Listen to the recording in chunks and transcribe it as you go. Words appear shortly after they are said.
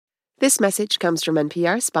This message comes from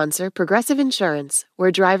NPR sponsor Progressive Insurance, where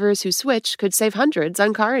drivers who switch could save hundreds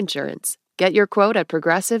on car insurance. Get your quote at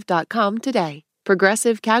progressive.com today.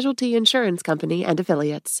 Progressive Casualty Insurance Company and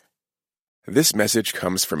Affiliates. This message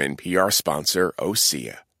comes from NPR sponsor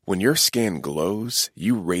Osea. When your skin glows,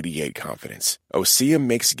 you radiate confidence. Osea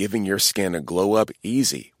makes giving your skin a glow-up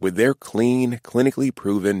easy with their clean, clinically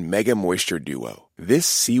proven Mega Moisture Duo. This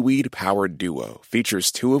seaweed-powered duo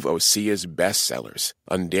features two of Osea's best sellers,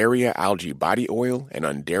 Undaria Algae Body Oil and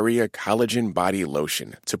Undaria Collagen Body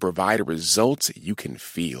Lotion, to provide results you can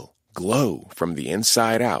feel. Glow from the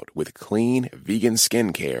inside out with clean, vegan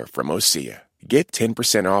skincare from Osea. Get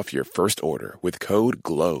 10% off your first order with code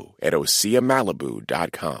GLOW at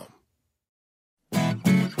OseaMalibu.com.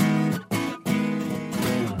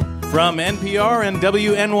 From NPR and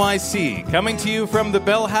WNYC, coming to you from the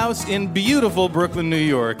Bell House in beautiful Brooklyn, New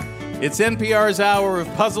York, it's NPR's hour of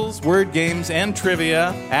puzzles, word games, and trivia.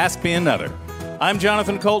 Ask Me Another. I'm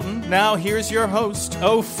Jonathan Colton. Now here's your host,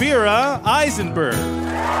 Ophira Eisenberg.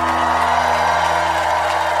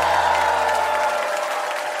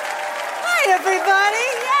 Everybody,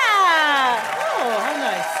 yeah. Oh, how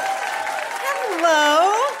nice.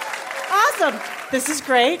 Hello. Awesome. This is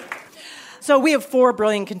great. So we have 4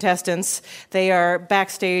 brilliant contestants. They are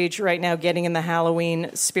backstage right now getting in the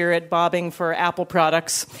Halloween spirit, bobbing for Apple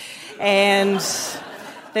products. And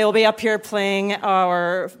they will be up here playing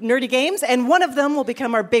our nerdy games, and one of them will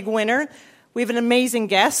become our big winner. We have an amazing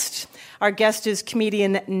guest. Our guest is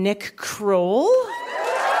comedian Nick Kroll.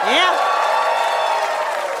 Yeah.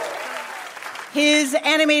 His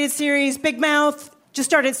animated series, Big Mouth, just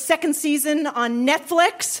started 2nd season on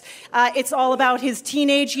Netflix. It's all about his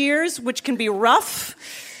teenage years, which can be rough.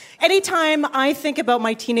 Anytime I think about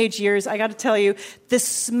my teenage years, I got to tell you, the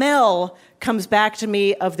smell comes back to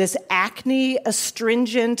me of this acne,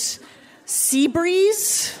 astringent sea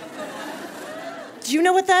breeze. Do you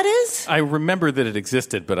know what that is? I remember that it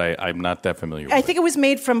existed, but I'm not that familiar with it. I think it was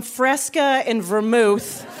made from Fresca and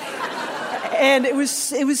vermouth. And it was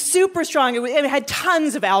super strong. It had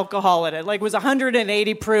tons of alcohol in it. Like, it was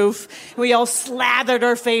 180 proof. We all slathered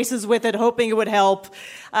our faces with it, hoping it would help.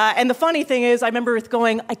 And the funny thing is, I remember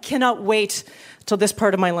going, I cannot wait till this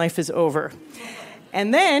part of my life is over.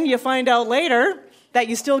 And then you find out later that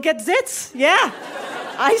you still get zits. Yeah,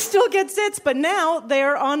 I still get zits, but now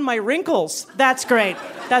they're on my wrinkles. That's great.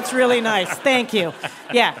 That's really nice. Thank you.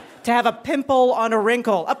 Yeah, to have a pimple on a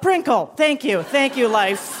wrinkle. A prinkle. Thank you. Thank you,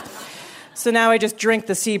 life. So now I just drink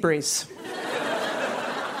the sea breeze.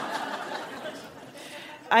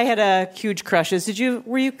 I had huge crushes.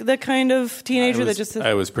 Were you the kind of teenager that just...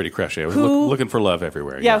 I was pretty crushy. I was looking for love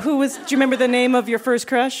everywhere. Yeah, do you remember the name of your first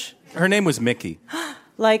crush? Her name was Mickey.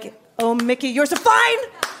 Like, oh, Mickey, you're so fine!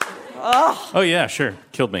 Oh, yeah, sure.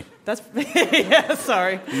 Killed me. That's... yeah,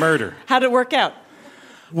 sorry. Murder. How'd it work out?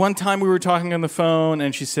 One time we were talking on the phone,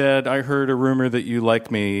 and she said, I heard a rumor that you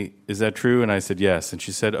like me. Is that true? And I said, yes. And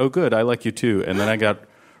she said, oh, good, I like you too. And then I got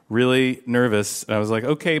really nervous, and I was like,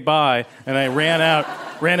 okay, bye. And I ran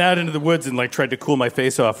out into the woods and tried to cool my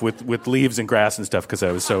face off with leaves and grass and stuff because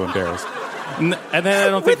I was so embarrassed. And then I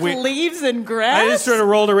don't think with leaves and grass? I just sort of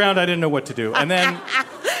rolled around. I didn't know what to do. And then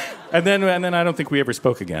I don't think we ever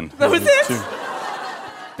spoke again. That was it?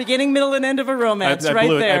 Beginning, middle, and end of a romance,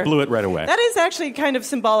 I blew it right away. That is actually kind of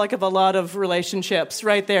symbolic of a lot of relationships,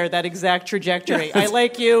 right there, that exact trajectory. I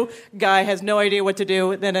like you, guy has no idea what to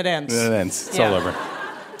do, then it ends. It's all over.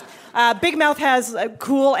 Big Mouth has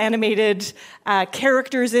cool animated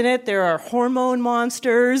characters in it. There are hormone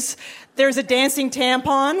monsters. There's a dancing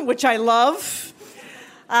tampon, which I love.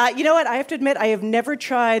 You know what? I have to admit, I have never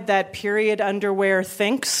tried that period underwear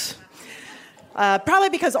Thinks. Probably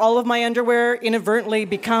because all of my underwear inadvertently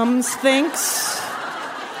becomes Thinks.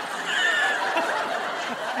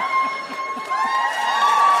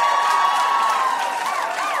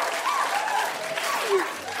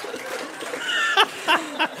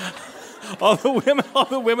 All the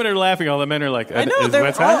women are laughing. All the men are like, I know,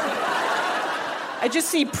 what's that? I just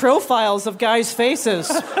see profiles of guys' faces.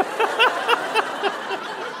 All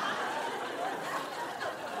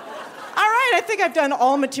right, I think I've done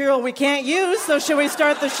all material we can't use, so should we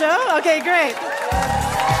start the show? Okay, great.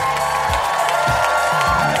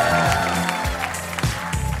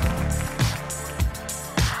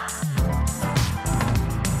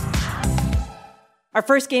 Our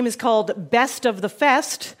first game is called Best of the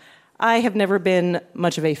Fest. I have never been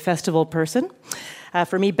much of a festival person.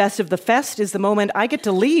 For me, Best of the Fest is the moment I get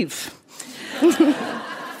to leave.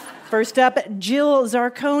 First up, Jill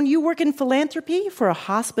Zarcone, you work in philanthropy for a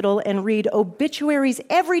hospital and read obituaries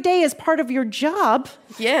every day as part of your job.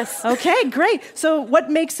 Yes. Okay, great. So what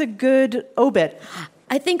makes a good obit?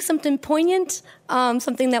 I think something poignant,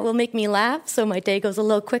 something that will make me laugh so my day goes a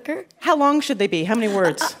little quicker. How long should they be? How many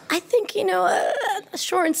words? I think,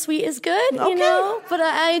 short and sweet is good, Okay. But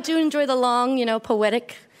I do enjoy the long,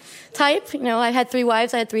 poetic type. I had 3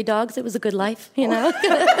 wives, I had 3 dogs. It was a good life,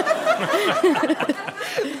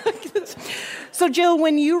 So, Jill,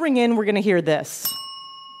 when you ring in, we're going to hear this.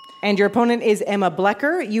 And your opponent is Emma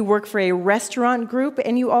Blecker. You work for a restaurant group,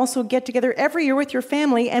 and you also get together every year with your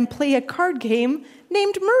family and play a card game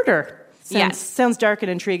named Murder. Sounds dark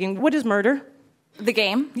and intriguing. What is Murder? The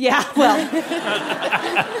game? Yeah, well,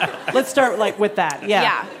 let's start with that.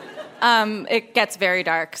 Yeah. It gets very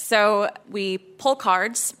dark. So we pull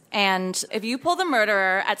cards, and if you pull the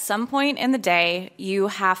murderer, at some point in the day, you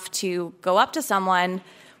have to go up to someone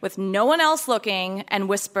with no one else looking and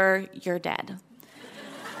whisper, "You're dead."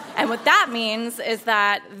 And what that means is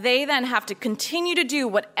that they then have to continue to do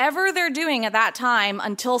whatever they're doing at that time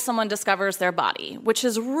until someone discovers their body, which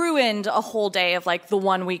has ruined a whole day of the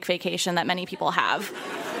 1-week vacation that many people have.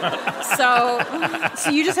 So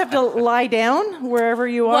you just have to lie down wherever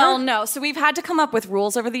you are? Well, no. So we've had to come up with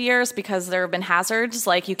rules over the years because there have been hazards,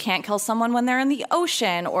 like you can't kill someone when they're in the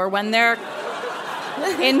ocean or when they're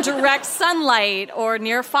in direct sunlight or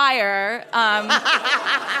near fire.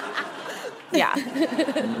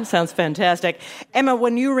 Yeah. Sounds fantastic. Emma,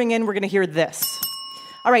 when you ring in, we're going to hear this.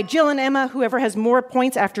 All right, Jill and Emma, whoever has more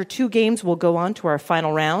points after 2 games will go on to our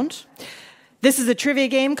final round. This is a trivia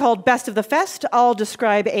game called Best of the Fest. I'll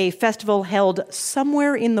describe a festival held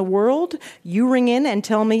somewhere in the world. You ring in and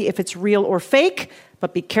tell me if it's real or fake,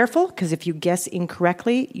 but be careful, because if you guess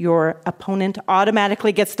incorrectly, your opponent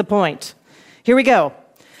automatically gets the point. Here we go.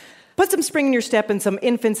 Put some spring in your step and some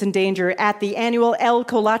infants in danger at the annual El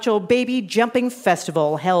Colacho Baby Jumping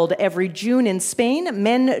Festival, held every June in Spain.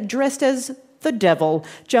 Men dressed as the devil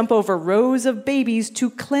jump over rows of babies to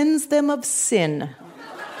cleanse them of sin.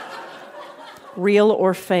 Real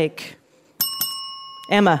or fake?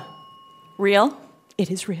 Emma. Real? It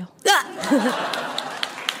is real.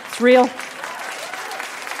 It's real.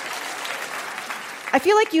 I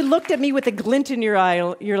feel like you looked at me with a glint in your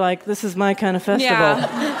eye. You're like, this is my kind of festival.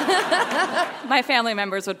 Yeah. My family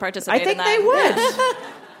members would participate in that. I think they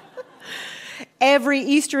would. Every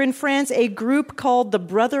Easter in France, a group called the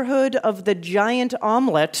Brotherhood of the Giant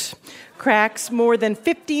Omelette cracks more than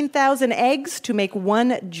 15,000 eggs to make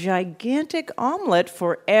one gigantic omelet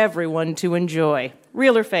for everyone to enjoy.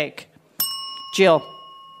 Real or fake? Jill.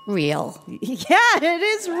 Real. Yeah, it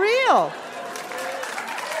is real.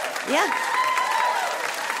 Yeah.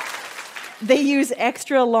 They use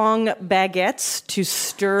extra long baguettes to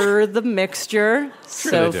stir the mixture.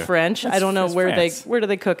 So French. I don't know where do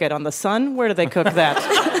they cook it? On the sun? Where do they cook that?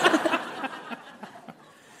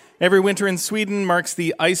 Every winter in Sweden marks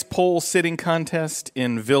the ice pole sitting contest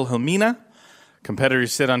in Vilhelmina.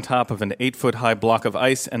 Competitors sit on top of an 8-foot-high block of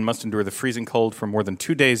ice and must endure the freezing cold for more than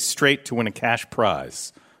 2 days straight to win a cash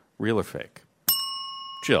prize. Real or fake?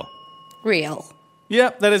 Jill. Real.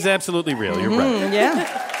 Yep, that is absolutely real. You're right.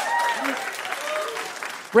 Yeah.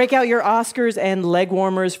 Break out your Oscars and leg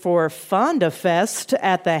warmers for Fonda Fest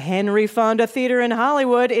at the Henry Fonda Theater in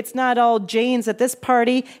Hollywood. It's not all Janes at this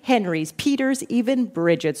party. Henrys, Peters, even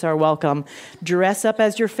Bridgets are welcome. Dress up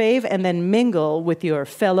as your fave and then mingle with your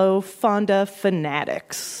fellow Fonda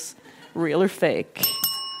fanatics. Real or fake?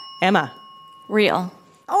 Emma. Real.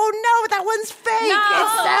 Oh, no, that one's fake. It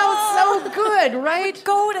sounds so good, right?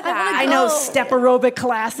 Go to that. I know, step aerobic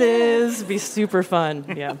classes. It'd be super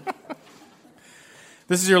fun. Yeah.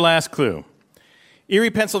 This is your last clue.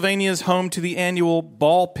 Erie, Pennsylvania is home to the annual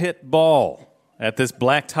Ball Pit Ball. At this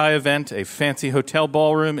black tie event, a fancy hotel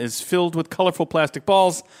ballroom is filled with colorful plastic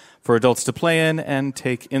balls for adults to play in and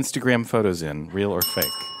take Instagram photos in. Real or fake?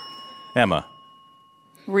 Emma.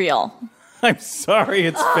 Real. I'm sorry,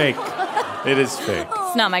 it's fake. It is fake.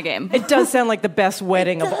 It's not my game. It does sound like the best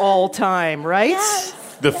wedding of all time, right? Yes.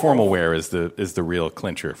 The formal wear is the real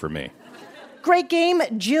clincher for me. Great game.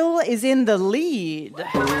 Jill is in the lead.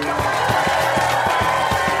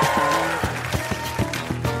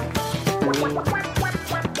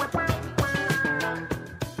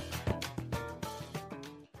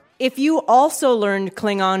 If you also learned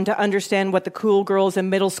Klingon to understand what the cool girls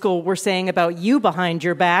in middle school were saying about you behind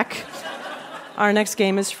your back, our next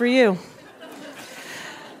game is for you.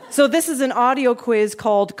 So this is an audio quiz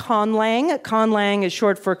called Conlang. Conlang is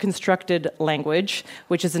short for constructed language,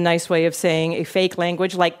 which is a nice way of saying a fake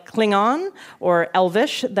language like Klingon or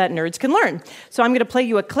Elvish that nerds can learn. So I'm going to play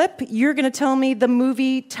you a clip. You're going to tell me the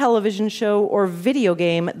movie, television show, or video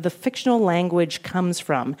game the fictional language comes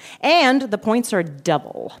from. And the points are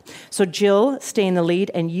double. So Jill, stay in the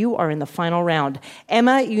lead, and you are in the final round.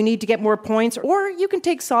 Emma, you need to get more points, or you can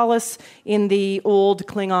take solace in the old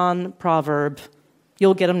Klingon proverb,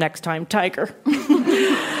 you'll get them next time, tiger.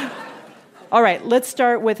 All right, let's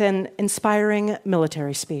start with an inspiring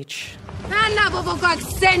military speech.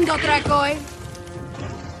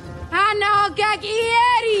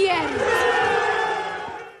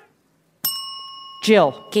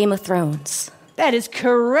 Jill. Game of Thrones. That is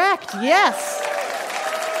correct, yes.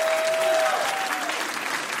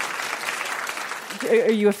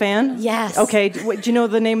 Are you a fan? Yes. Okay, do you know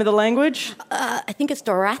the name of the language? I think it's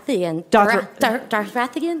Dorathian.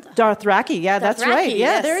 Dorathian? Dothraki, yeah, that's right.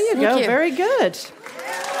 Yeah, yes. there you go. Very good.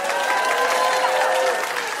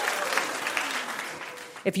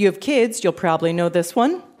 If you have kids, you'll probably know this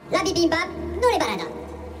one.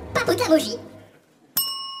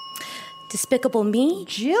 Despicable Me?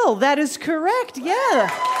 Jill, that is correct, yeah.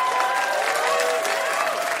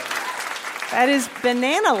 That is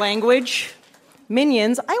banana language.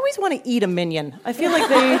 Minions. I always want to eat a minion. I feel like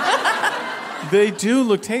They do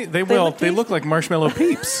look tasty. They look like marshmallow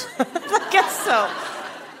peeps. I guess so.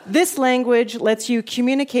 This language lets you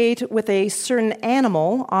communicate with a certain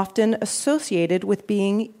animal, often associated with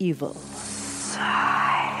being evil.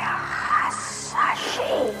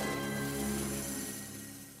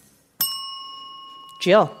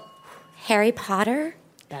 Jill. Harry Potter?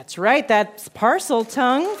 That's right. That's Parcel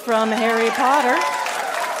Tongue from Harry Potter.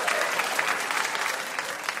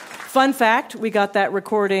 Fun fact, we got that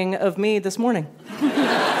recording of me this morning.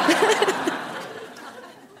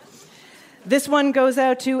 This one goes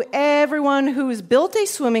out to everyone who's built a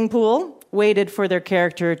swimming pool, waited for their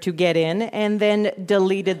character to get in, and then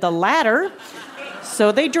deleted the ladder,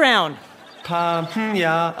 so they drown.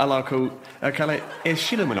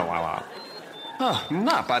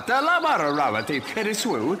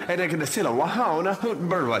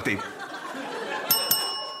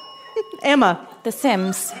 Emma. The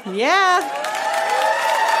Sims. Yeah.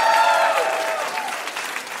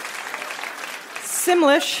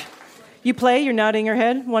 Simlish. You play, you're nodding your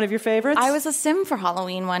head, one of your favorites? I was a Sim for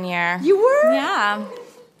Halloween one year. You were? Yeah.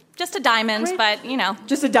 Just a diamond, Right. But, you know.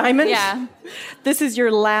 Just a diamond? Yeah. This is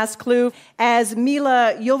your last clue. As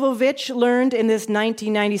Mila Jovovich learned in this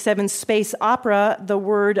 1997 space opera, the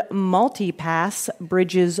word multipass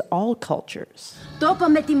bridges all cultures.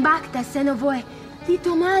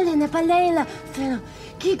 Tito male ne palela, feno,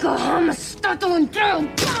 kiko hama stato un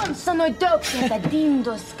trum, sono doppia da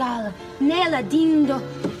dindo scala, nella dindo,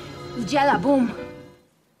 ugela boom.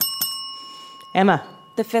 Emma.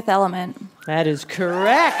 The Fifth Element. That is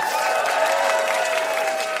correct.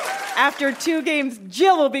 After 2 games,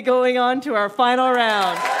 Jill will be going on to our final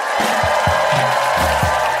round.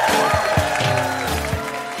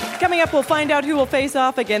 Coming up, we'll find out who will face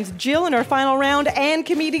off against Jill in our final round, and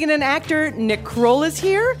comedian and actor Nick Kroll is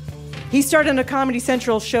here. He starred in a Comedy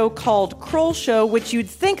Central show called Kroll Show, which you'd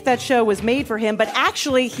think that show was made for him, but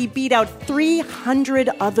actually he beat out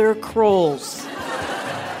 300 other Krolls.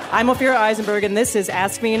 I'm Ophira Eisenberg, and this is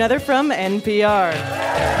Ask Me Another from NPR.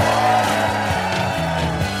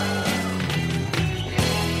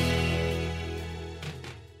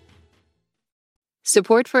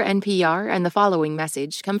 Support for NPR and the following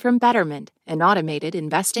message come from Betterment, an automated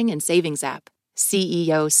investing and savings app.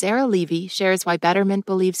 CEO Sarah Levy shares why Betterment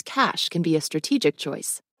believes cash can be a strategic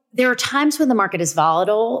choice. There are times when the market is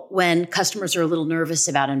volatile, when customers are a little nervous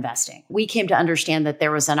about investing. We came to understand that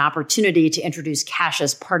there was an opportunity to introduce cash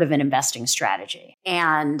as part of an investing strategy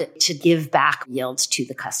and to give back yields to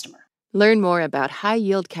the customer. Learn more about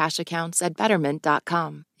high-yield cash accounts at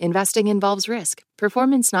Betterment.com. Investing involves risk.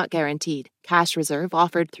 Performance not guaranteed. Cash reserve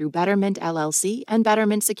offered through Betterment LLC and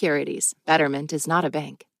Betterment Securities. Betterment is not a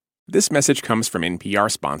bank. This message comes from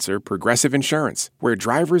NPR sponsor Progressive Insurance, where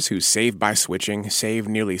drivers who save by switching save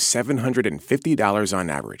nearly $750 on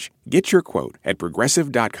average. Get your quote at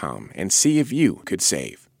Progressive.com and see if you could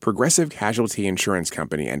save. Progressive Casualty Insurance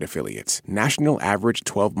Company and Affiliates. National average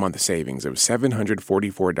 12-month savings of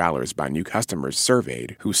 $744 by new customers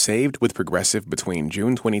surveyed who saved with Progressive between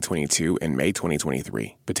June 2022 and May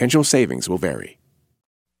 2023. Potential savings will vary.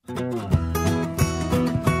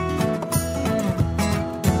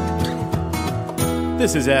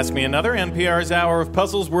 This is Ask Me Another, NPR's hour of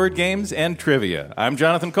puzzles, word games, and trivia. I'm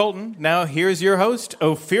Jonathan Colton. Now here's your host,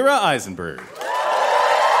 Ophira Eisenberg.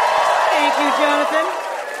 Thank you, Jonathan.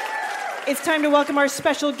 It's time to welcome our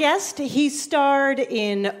special guest. He starred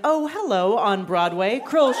in Oh, Hello on Broadway,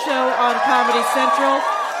 Kroll Show on Comedy Central,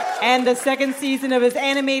 and the second season of his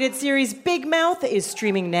animated series Big Mouth is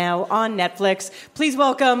streaming now on Netflix. Please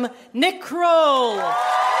welcome Nick Kroll.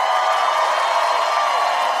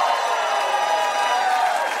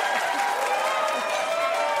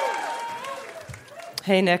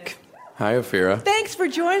 Hey, Nick. Hi, Ophira. Thanks for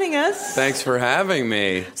joining us. Thanks for having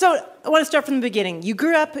me. So, I want to start from the beginning. You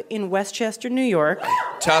grew up in Westchester, New York.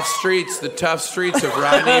 Tough streets, the tough streets of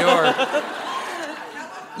Rye, New York.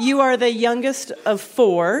 You are the youngest of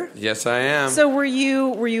 4. Yes, I am. So were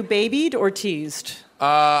you babied or teased?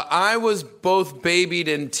 I was both babied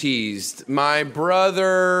and teased. My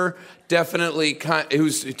brother definitely,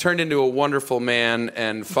 who's turned into a wonderful man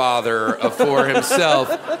and father for himself,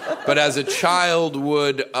 but as a child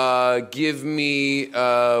would give me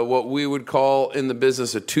what we would call in the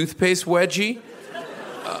business a toothpaste wedgie.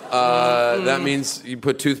 That means you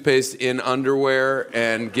put toothpaste in underwear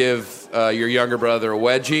and give your younger brother a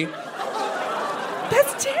wedgie.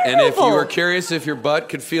 That's terrible. And if you were curious if your butt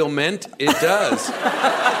could feel mint, it does.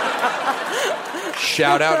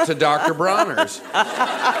 Shout out to Dr. Bronner's.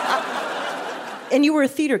 And you were a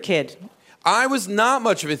theater kid. I was not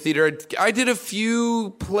much of a theater. I did a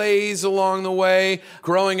few plays along the way.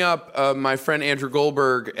 Growing up, my friend Andrew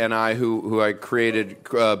Goldberg and I, who I created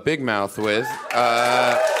Big Mouth with,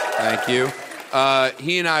 thank you.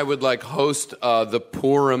 He and I would host the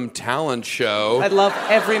Purim talent show. I love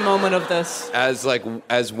every moment of this.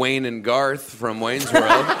 As Wayne and Garth from Wayne's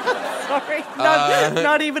World. Sorry,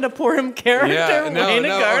 not even a Purim character. Yeah, Wayne and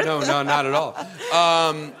Garth. No, not at all.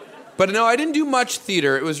 But no, I didn't do much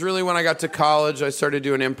theater. It was really when I got to college, I started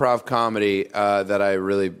doing improv comedy that I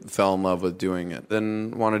really fell in love with doing it.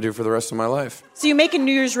 Then want to do for the rest of my life. So you make a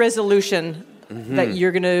New Year's resolution that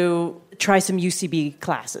you're going to try some UCB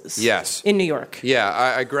classes. Yes. In New York. Yeah,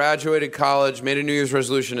 I graduated college, made a New Year's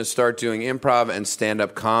resolution to start doing improv and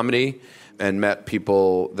stand-up comedy, and met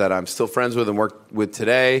people that I'm still friends with and work with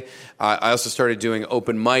today. I also started doing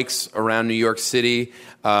open mics around New York City,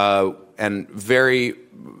 and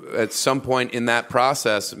at some point in that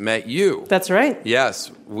process, met you. That's right.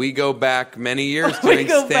 Yes. We go back many years doing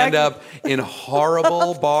stand-up in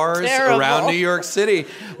horrible bars around New York City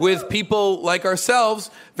with people like ourselves,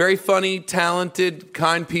 very funny, talented,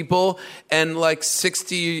 kind people, and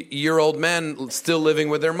 60-year-old men still living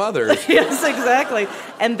with their mothers. Yes, exactly.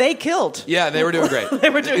 And they killed. Yeah, they were doing great. They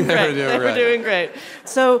were doing great.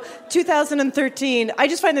 So 2013, I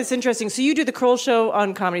just find this interesting. So you do the Kroll Show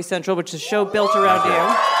on Comedy Central, which is a show built around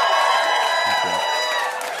you.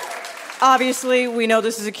 Obviously, we know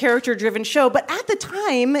this is a character-driven show, but at the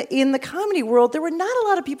time, in the comedy world, there were not a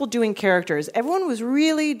lot of people doing characters. Everyone was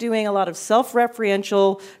really doing a lot of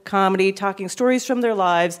self-referential comedy, talking stories from their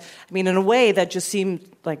lives. I mean, in a way that just seemed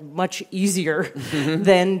much easier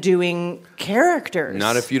than doing characters.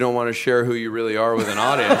 Not if you don't want to share who you really are with an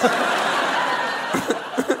audience.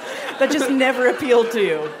 That just never appealed to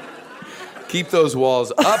you. Keep those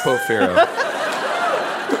walls up, Ophira.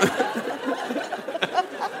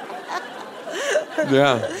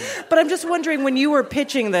 Yeah. But I'm just wondering, when you were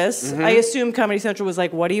pitching this, I assume Comedy Central was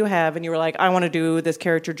like, what do you have? And you were like, I want to do this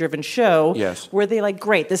character-driven show. Yes. Were they like,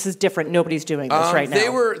 great, this is different, nobody's doing this right now?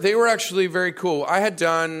 They were actually very cool. I had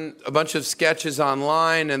done a bunch of sketches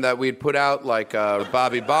online and that we'd put out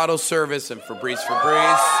Bobby Bottle Service and Febreze,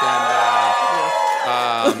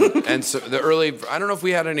 and so the early, I don't know if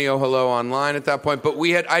we had any Oh Hello online at that point, but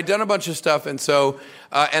I'd done a bunch of stuff, and so,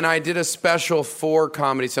 and I did a special for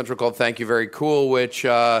Comedy Central called Thank You Very Cool, which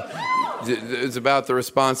is about the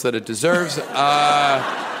response that it deserves.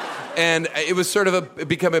 And it was it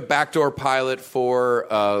became a backdoor pilot for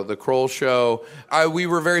the Kroll Show. We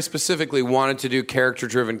were very specifically wanted to do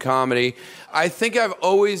character-driven comedy. I think I've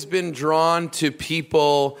always been drawn to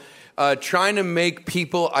people trying to make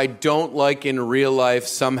people I don't like in real life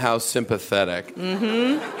somehow sympathetic.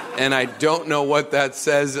 Mm-hmm. And I don't know what that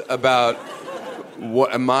says about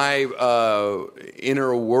my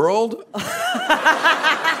inner world.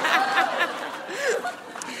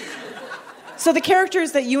 So the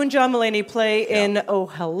characters that you and John Mulaney play in Oh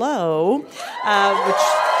Hello,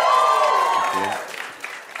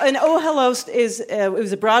 and Oh Hello it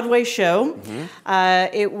was a Broadway show.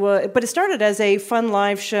 Mm-hmm. But it started as a fun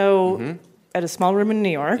live show at a small room in New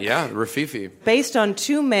York. Yeah, Rafifi. Based on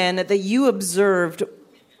 2 men that you observed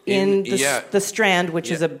in the Strand,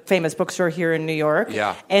 which is a famous bookstore here in New York.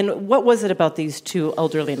 Yeah. And what was it about these two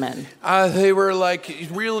elderly men? They were like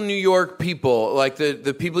real New York people, like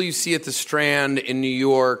the people you see at the Strand in New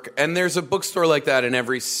York. And there's a bookstore like that in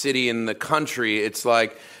every city in the country. It's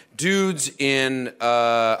like dudes in,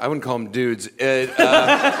 I wouldn't call them dudes,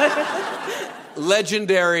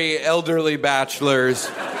 legendary elderly bachelors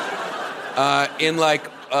in like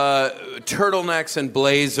turtlenecks and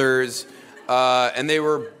blazers. And they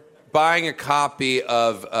were buying a copy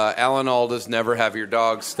of Alan Alda's Never Have Your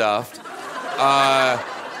Dog Stuffed.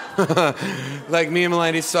 Like me and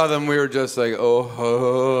Melanie saw them, we were just like, oh.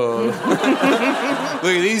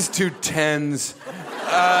 Look at these two tens.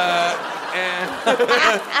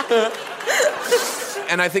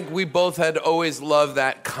 And I think we both had always loved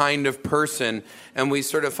that kind of person, and we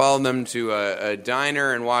sort of followed them to a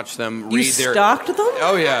diner and watched them read You stalked them?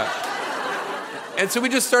 Oh, yeah. And so we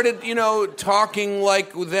just started, talking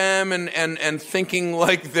like them and thinking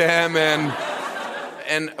like them.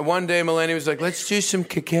 And one day Melanie was like, let's do some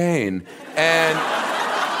cocaine.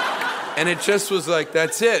 And it just was like,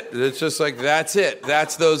 that's it. It's just like, that's it.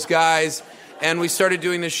 That's those guys. And we started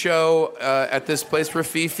doing the show at this place,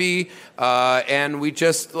 Rafifi, and we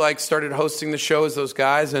just started hosting the show as those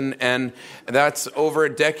guys. And that's over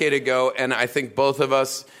a decade ago. And I think both of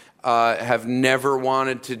us have never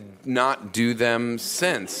wanted to not do them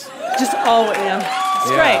since. Just always,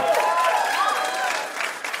 It's great.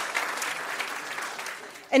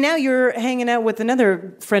 And now you're hanging out with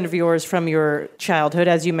another friend of yours from your childhood.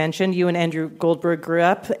 As you mentioned, you and Andrew Goldberg grew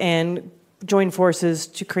up and joined forces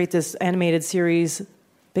to create this animated series,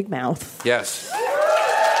 Big Mouth. Yes.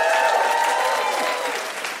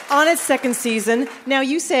 On its second season, now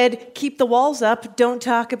you said keep the walls up, don't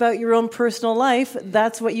talk about your own personal life.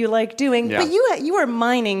 That's what you like doing. Yeah. But you are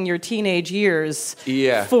mining your teenage years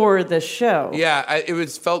for the show. Yeah, it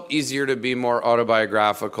felt easier to be more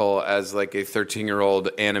autobiographical as like a 13-year-old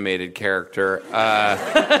animated character.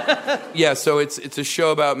 So it's a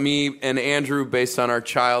show about me and Andrew based on our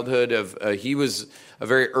childhood. He was a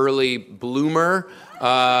very early bloomer.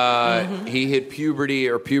 He hit puberty,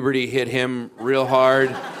 or puberty hit him real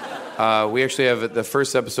hard. We actually have the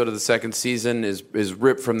first episode of the second season is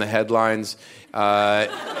ripped from the headlines,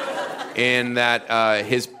 in that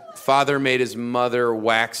his father made his mother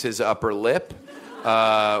wax his upper lip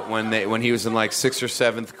when he was in like 6th or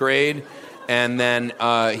 7th grade, and then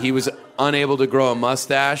he was unable to grow a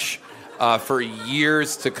mustache for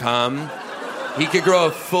years to come. He could grow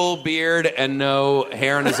a full beard and no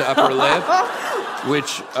hair on his upper lip,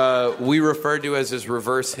 which we referred to as his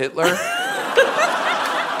reverse Hitler.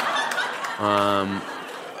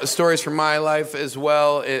 Stories from my life as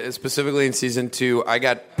well, specifically in season 2. I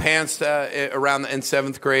got pantsed around in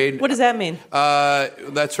 7th grade. What does that mean?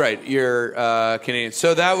 That's right. You're Canadian.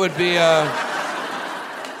 So that would be I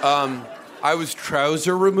was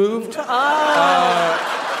trouser removed.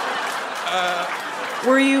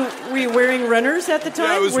 Were you wearing runners at the time?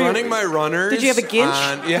 Yeah, I was running my runners. Did you have a ginch?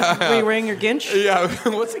 Yeah. Were you wearing your ginch? Yeah.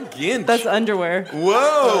 What's a ginch? That's underwear. Whoa.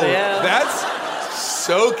 Oh, yeah. That's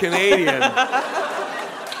so Canadian.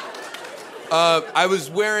 I was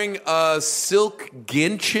wearing silk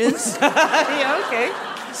ginches. Yeah, okay.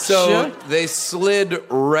 So they slid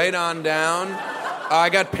right on down. I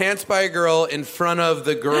got pantsed by a girl in front of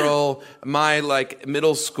the girl, my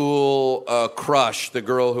middle school crush, the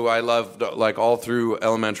girl who I loved all through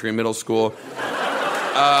elementary and middle school.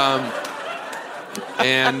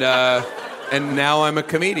 And now I'm a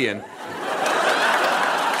comedian.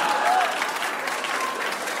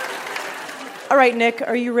 All right, Nick,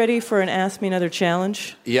 are you ready for an Ask Me Another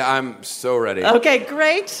challenge? Yeah, I'm so ready. Okay,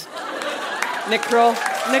 great. Nick Kroll.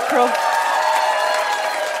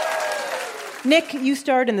 Nick, you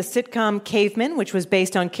starred in the sitcom Caveman, which was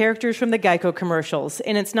based on characters from the Geico commercials.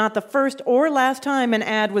 And it's not the first or last time an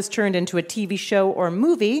ad was turned into a TV show or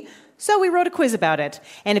movie, so we wrote a quiz about it.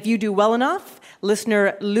 And if you do well enough,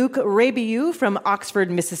 listener Luke Rabiou from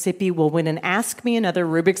Oxford, Mississippi will win an Ask Me Another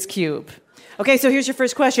Rubik's Cube. Okay, so here's your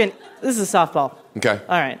first question. This is a softball. Okay.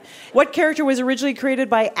 All right. What character was originally created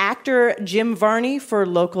by actor Jim Varney for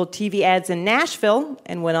local TV ads in Nashville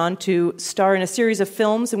and went on to star in a series of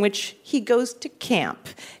films in which he goes to camp,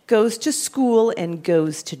 goes to school, and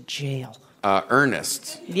goes to jail?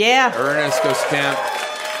 Ernest. Yeah. Ernest goes to camp.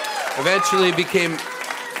 Eventually became...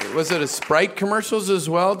 Was it a Sprite commercials as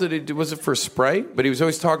well? Was it for Sprite? But he was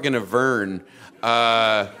always talking to Vern.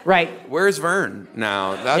 Right. Where's Vern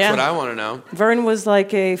now? That's what I want to know. Vern was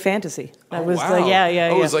like a fantasy. That was wow.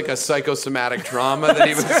 It was like a psychosomatic trauma that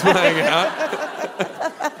he was playing out.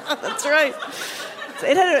 That's right.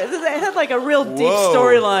 It had like a real deep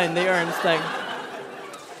storyline, the Ernst thing.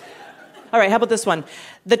 All right, how about this one?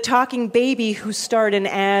 The talking baby who starred in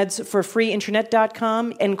ads for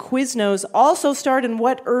freeinternet.com and Quiznos also starred in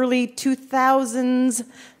what early 2000s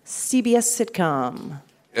CBS sitcom?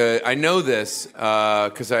 I know this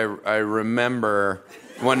because I remember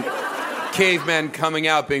when cavemen coming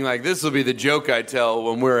out being like, this will be the joke I tell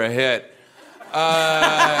when we're a hit.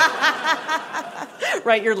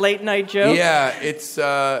 Right, your late night joke? Yeah, it's...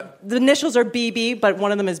 the initials are BB, but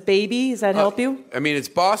one of them is Baby. Does that help you? I mean, it's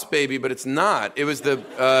Boss Baby, but it's not. It was the...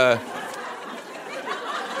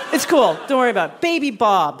 It's cool. Don't worry about it. Baby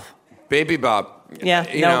Bob. Baby Bob. Yeah,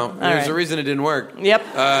 You know, there's a reason it didn't work. Yep.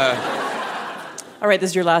 All right,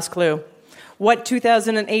 this is your last clue. What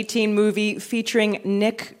 2018 movie featuring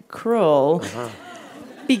Nick Kroll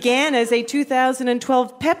began as a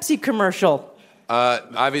 2012 Pepsi commercial?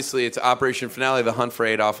 Obviously, it's Operation Finale, The Hunt for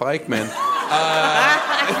Adolf Eichmann.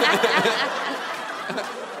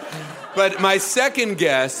 But my second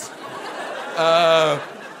guess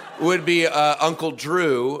would be Uncle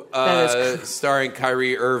Drew, starring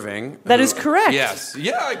Kyrie Irving. That is correct. Yes.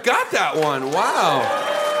 Yeah, I got that one.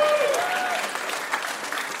 Wow.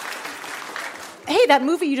 Hey, that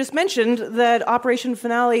movie you just mentioned, that Operation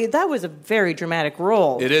Finale, that was a very dramatic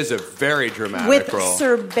role. It is a very dramatic role. With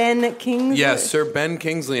Sir Ben Kingsley. Yes, Sir Ben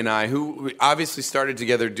Kingsley and I, who obviously started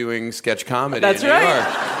together doing sketch comedy That's in New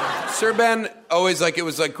right. York. Sir Ben always, it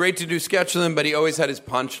was great to do sketch with him, but he always had his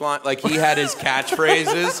punchline. He had his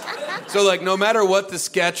catchphrases. So, no matter what the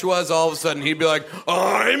sketch was, all of a sudden he'd be like,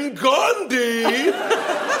 I'm Gandhi!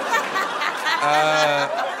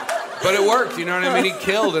 But it worked, you know what I mean? He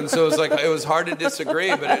killed, and so it was it was hard to disagree,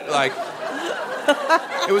 but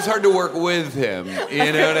it was hard to work with him.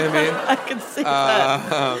 You know what I mean? I can see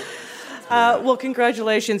that. Well,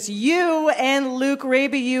 congratulations. You and Luke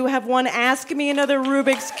Raby, you have won Ask Me Another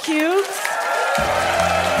Rubik's Cubes.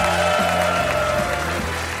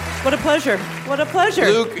 What a pleasure. What a pleasure.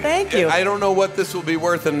 Luke, thank you. I don't know what this will be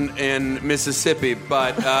worth in Mississippi,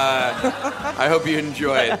 but I hope you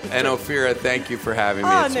enjoy it. And Ophira, thank you for having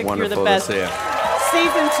me. It's Nick, wonderful you're the best. to see you.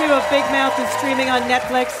 Season 2 of Big Mouth is streaming on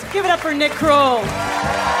Netflix. Give it up for Nick Kroll.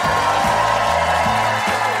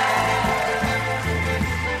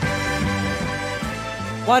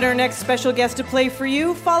 Want our next special guest to play for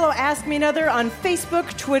you? Follow Ask Me Another on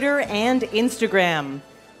Facebook, Twitter, and Instagram.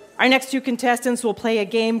 Our next two contestants will play a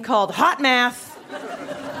game called Hot Math.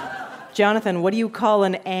 Jonathan, what do you call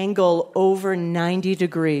an angle over 90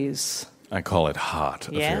 degrees? I call it hot,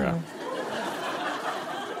 Yeah.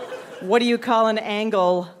 What do you call an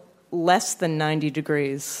angle less than 90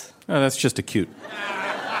 degrees? Oh, that's just acute.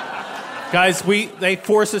 Guys, they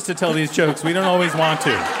force us to tell these jokes. We don't always want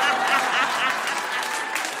to.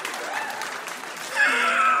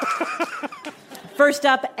 First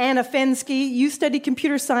up, Anna Fensky. You study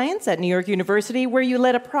computer science at New York University, where you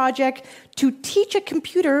led a project to teach a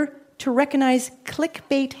computer to recognize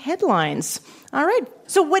clickbait headlines. All right.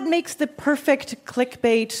 So what makes the perfect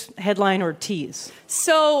clickbait headline or tease?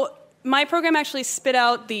 So my program actually spit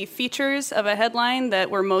out the features of a headline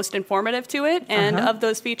that were most informative to it. And of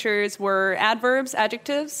those features were adverbs,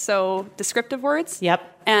 adjectives, so descriptive words.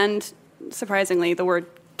 Yep. And surprisingly, the word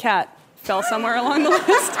cat fell somewhere along the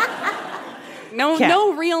list.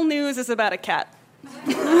 No real news is about a cat.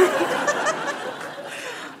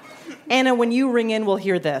 Anna, when you ring in, we'll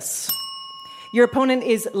hear this. Your opponent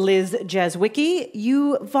is Liz Jaswicki.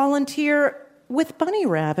 You volunteer with bunny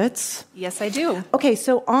rabbits. Yes, I do. Okay,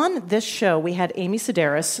 so on this show, we had Amy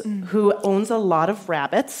Sedaris, who owns a lot of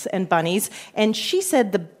rabbits and bunnies, and she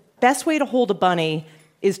said the best way to hold a bunny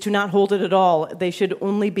is to not hold it at all. They should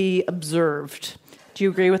only be observed. Do you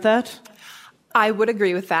agree with that? I would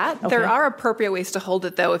agree with that. Okay. There are appropriate ways to hold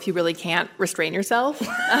it, though, if you really can't restrain yourself.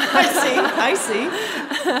 I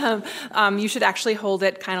see. You should actually hold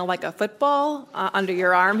it kind of like a football under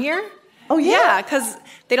your arm here. Oh, yeah? Yeah, because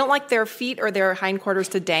they don't like their feet or their hindquarters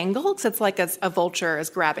to dangle, because it's like a vulture is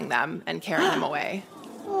grabbing them and carrying them away.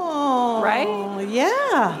 Oh, right?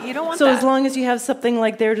 Yeah. You don't want so that. as long as you have something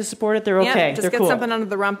like there to support it, they're okay. Yeah, just they're get cool. something under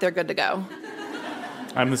the rump, they're good to go.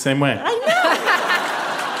 I'm the same way. I know.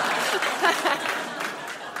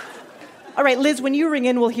 All right, Liz, when you ring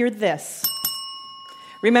in, we'll hear this.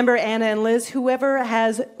 Remember, Anna and Liz, whoever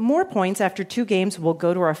has more points after 2 games will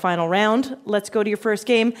go to our final round. Let's go to your first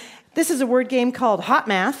game. This is a word game called Hot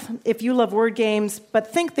Math. If you love word games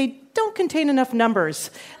but think they don't contain enough numbers,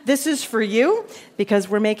 this is for you, because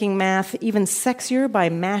we're making math even sexier by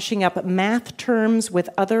mashing up math terms with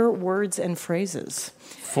other words and phrases.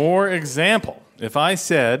 For example, if I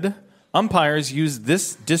said, umpires use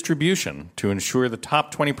this distribution to ensure the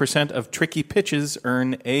top 20% of tricky pitches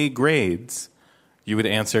earn A grades, you would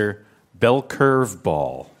answer, bell curve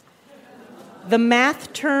ball. The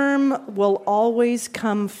math term will always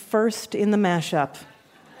come first in the mashup.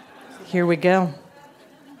 Here we go.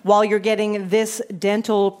 While you're getting this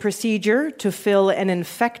dental procedure to fill an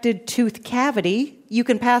infected tooth cavity, you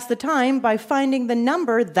can pass the time by finding the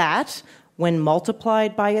number that, when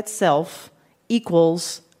multiplied by itself,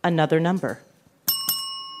 equals another number.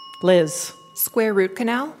 Liz. Square root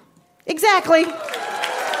canal? Exactly.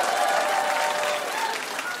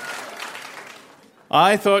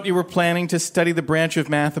 I thought you were planning to study the branch of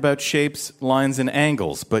math about shapes, lines, and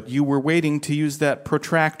angles, but you were waiting to use that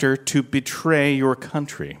protractor to betray your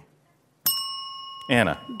country.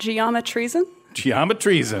 Anna. Geometreason?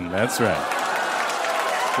 Geometreason, that's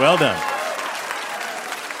right. Well done.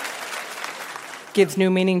 Gives new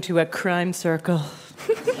meaning to a crime circle.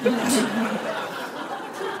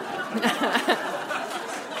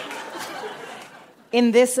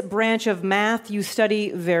 In this branch of math, you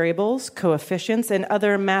study variables, coefficients, and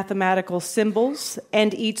other mathematical symbols,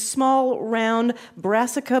 and eat small, round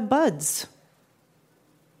brassica buds.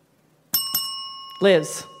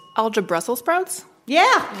 Liz. Algebra Brussels sprouts? Yeah.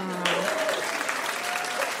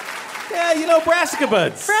 Yeah, you know, brassica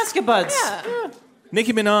buds. Brassica buds. Yeah.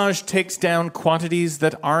 Nicki Minaj takes down quantities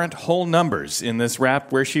that aren't whole numbers in this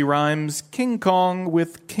rap where she rhymes King Kong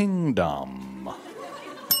with kingdom.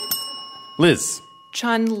 Liz.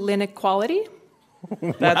 Chun-Lin equality?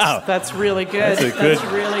 That's really good. That's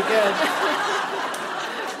really good.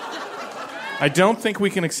 I don't think we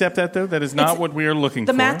can accept that, though. That is not what we are looking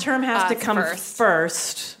for. The math term has to come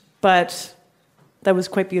first, but that was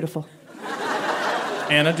quite beautiful.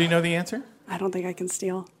 Anna, do you know the answer? I don't think I can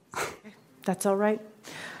steal. That's all right.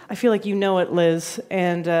 I feel like you know it, Liz,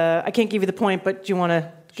 and I can't give you the point, but do you want to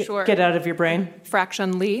get out of your brain?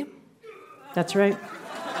 Fraction Lee? That's right.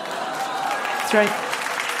 That's right.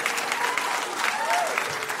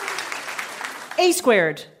 A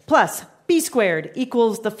squared plus B squared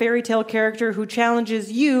equals the fairy tale character who challenges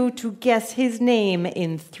you to guess his name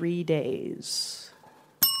in 3 days.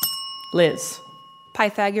 Liz.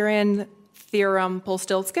 Pythagorean theorem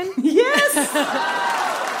Polstiltskin? Yes!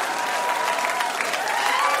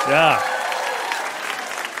 Yeah.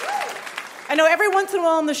 I know every once in a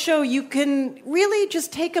while on the show, you can really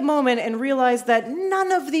just take a moment and realize that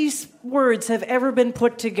none of these words have ever been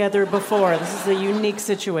put together before. This is a unique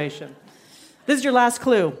situation. This is your last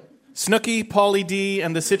clue. Snooki, Pauly D,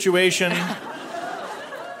 and the situation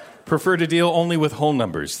prefer to deal only with whole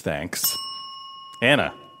numbers, thanks.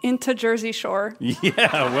 Anna. Into Jersey Shore.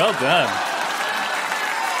 Yeah, well done.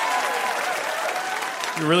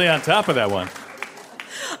 You're really on top of that one.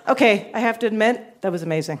 Okay, I have to admit, that was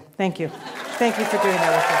amazing. Thank you. Thank you for doing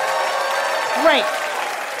that with me. Right.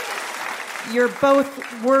 You're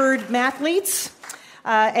both word mathletes,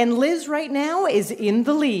 and Liz right now is in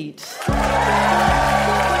the lead.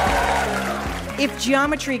 If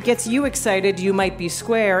geometry gets you excited, you might be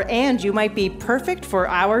square, and you might be perfect for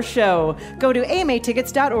our show. Go to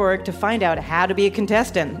amatickets.org to find out how to be a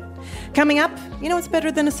contestant. Coming up, you know what's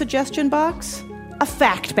better than a suggestion box? A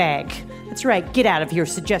fact bag. That's right, get out of your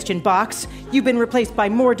suggestion box. You've been replaced by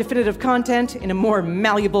more definitive content in a more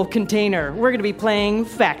malleable container. We're going to be playing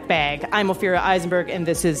Fact Bag. I'm Ophira Eisenberg, and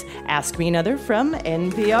this is Ask Me Another from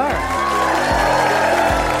NPR.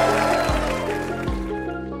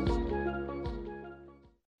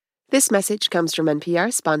 This message comes from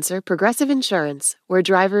NPR sponsor Progressive Insurance, where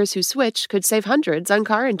drivers who switch could save hundreds on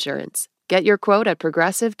car insurance. Get your quote at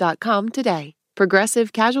Progressive.com today.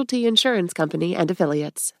 Progressive Casualty Insurance Company and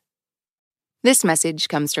Affiliates. This message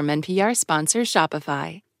comes from NPR sponsor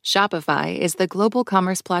Shopify. Shopify is the global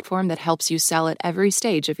commerce platform that helps you sell at every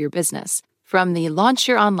stage of your business. From the launch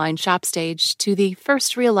your online shop stage to the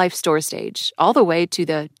first real-life store stage, all the way to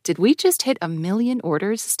the did we just hit 1 million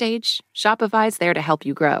orders stage, Shopify's there to help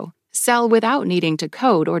you grow. Sell without needing to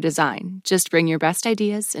code or design. Just bring your best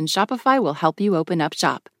ideas and Shopify will help you open up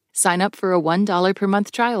shop. Sign up for a $1 per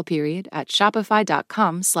month trial period at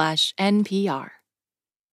shopify.com/NPR.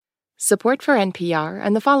 Support for NPR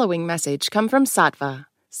and the following message come from Sattva.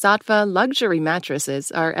 Sattva luxury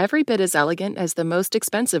mattresses are every bit as elegant as the most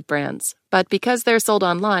expensive brands, but because they're sold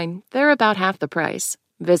online, they're about half the price.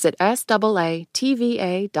 Visit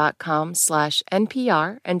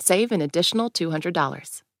SAATVA.com/NPR and save an additional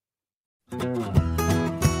 $200.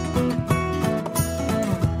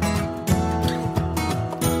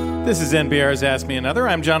 This is NPR's Ask Me Another.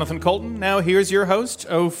 I'm Jonathan Colton. Now here's your host,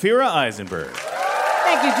 Ophira Eisenberg.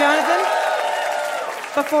 Thank you, Jonathan.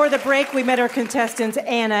 Before the break, we met our contestants,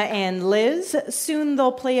 Anna and Liz. Soon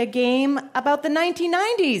they'll play a game about the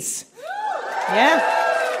 1990s. Yeah.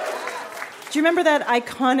 Do you remember that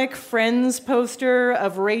iconic Friends poster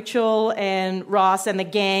of Rachel and Ross and the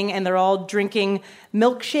gang, and they're all drinking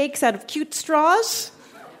milkshakes out of cute straws?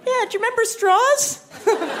 Yeah, do you remember straws?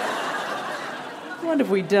 What have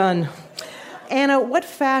we done? Anna, what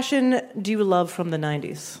fashion do you love from the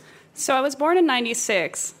 90s? So I was born in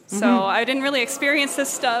 96, so I didn't really experience this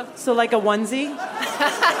stuff. So like a onesie?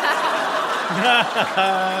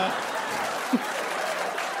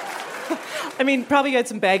 I mean, probably had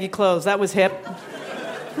some baggy clothes. That was hip.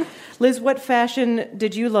 Liz, what fashion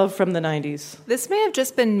did you love from the 90s? This may have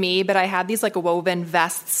just been me, but I had these like woven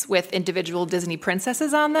vests with individual Disney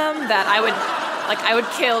princesses on them that I would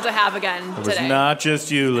kill to have again It today. was not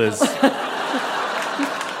just you, Liz.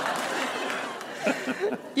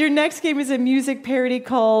 Your next game is a music parody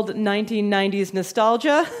called 1990s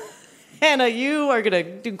Nostalgia. Anna, you are going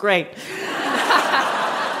to do great.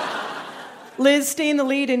 Liz, stay in the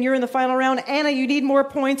lead, and you're in the final round. Anna, you need more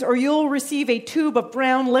points, or you'll receive a tube of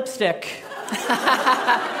brown lipstick.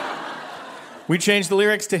 We changed the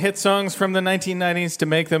lyrics to hit songs from the 1990s to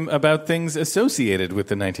make them about things associated with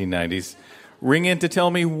the 1990s. Ring in to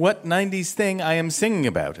tell me what 90s thing I am singing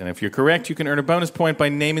about. And if you're correct, you can earn a bonus point by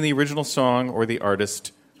naming the original song or the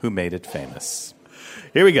artist who made it famous.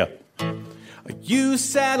 Here we go. You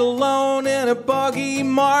sat alone in a boggy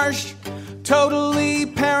marsh, totally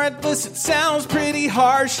parentless, it sounds pretty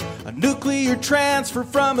harsh. A nuclear transfer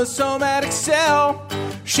from a somatic cell.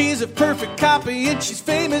 She's a perfect copy and she's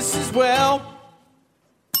famous as well.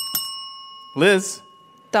 Liz.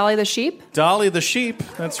 Dolly the sheep? Dolly the sheep,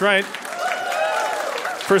 that's right.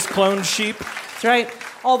 First cloned sheep. That's right.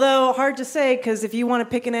 Although, hard to say, because if you want to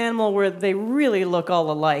pick an animal where they really look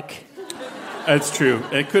all alike. That's true.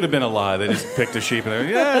 It could have been a lie. They just picked a sheep and they're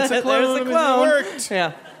like, yeah, it's a clone. There's a clone. It worked.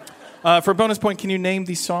 Yeah. For a bonus point, can you name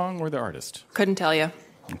the song or the artist? Couldn't tell you.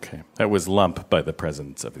 Okay. That was Lump by the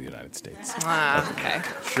Presidents of the United States. Okay.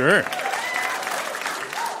 Sure.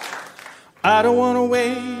 I don't want to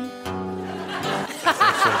wait.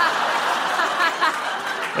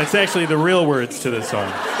 That's actually the real words to this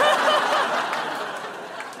song.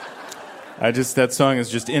 That song is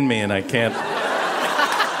just in me and I can't.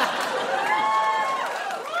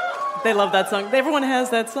 They love that song. Everyone has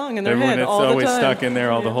that song in their head all the time. It's always stuck in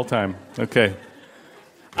there the whole time. Okay.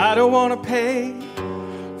 I don't want to pay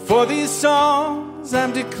for these songs.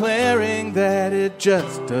 I'm declaring that it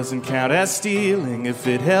just doesn't count as stealing if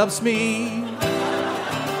it helps me.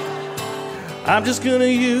 I'm just going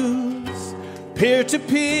to use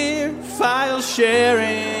peer-to-peer file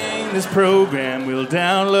sharing. This program will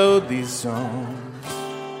download these songs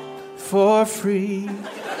for free.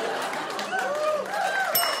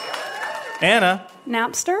 Anna.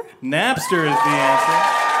 Napster? Napster is the answer.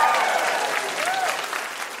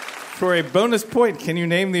 For a bonus point, can you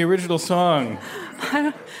name the original song?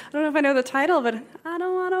 I don't know if I know the title, but I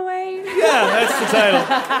don't want to wait. Yeah, that's the title.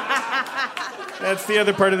 That's the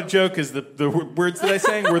other part of the joke is the words that I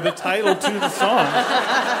sang were the title to the song.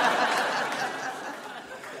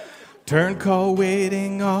 Turn call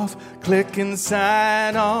waiting off, click and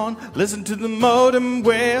sign on. Listen to the modem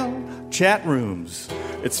wail, chat rooms.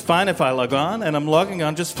 It's fine if I log on, and I'm logging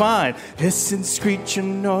on just fine. Hissing,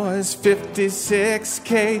 screeching noise,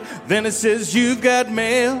 56K. Then it says, you've got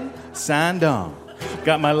mail, signed on.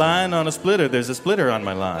 Got my line on a splitter, there's a splitter on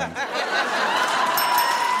my line.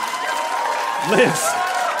 Liz.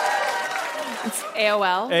 It's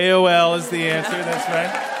AOL. AOL is the answer, that's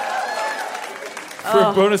right. For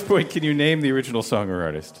a bonus point, can you name the original song or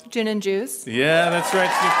artist? Gin and Juice. Yeah, that's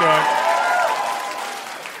right, Snoop Dogg.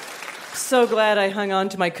 So glad I hung on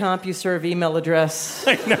to my CompuServe email address.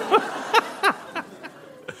 I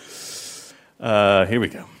know. Here we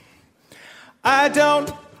go. I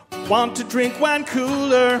don't want to drink wine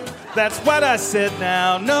cooler. That's what I said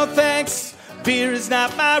now. No thanks. Beer is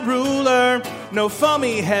not my ruler. No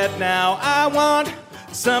foamy head now. I want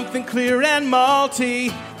something clear and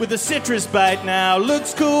malty with a citrus bite now.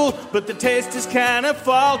 Looks cool, but the taste is kind of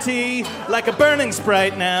faulty. Like a burning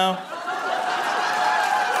Sprite now.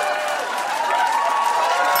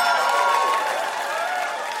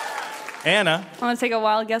 Anna. I want to take a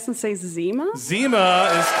wild guess and say Zima?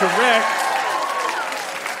 Zima is correct.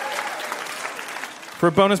 For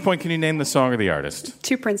a bonus point, can you name the song or the artist?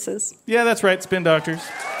 Two Princes. Yeah, that's right. Spin Doctors.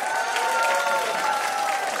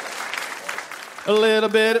 A little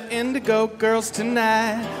bit of Indigo Girls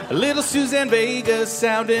tonight. A little Suzanne Vega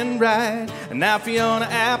sounding right. And now Fiona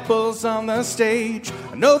Apple's on the stage.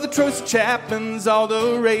 I know that Tracy Chapman's all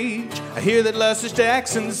the rage. I hear that Lester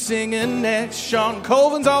Jackson's singing next. Sean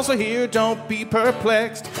Colvin's also here, don't be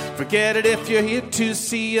perplexed. Forget it if you're here to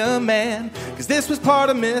see a man. Cause this was part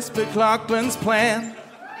of Miss McLaughlin's plan.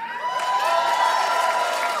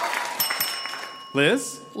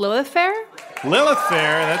 Liz? Lilith Fair? Lilith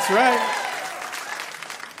Fair, that's right.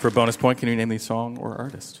 For a bonus point, can you name the song or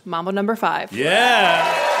artist? Mambo number 5.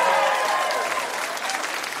 Yeah.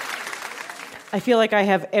 I feel like I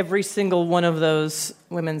have every single one of those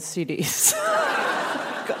women's CDs.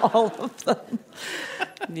 All of them.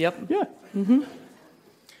 Yep. Yeah. Mm-hmm.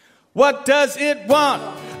 What does it want?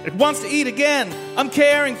 It wants to eat again. I'm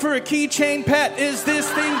caring for a keychain pet. Is this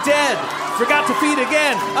thing dead? Forgot to feed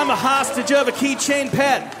again. I'm a hostage of a keychain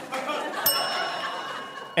pet.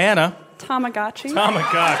 Anna. Tamagotchi.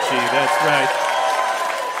 Tamagotchi, that's right.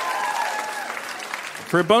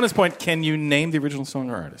 For a bonus point, can you name the original song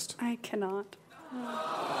or artist? I cannot.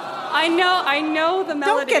 I know the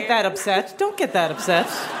melody. Don't get that upset. Don't get that upset.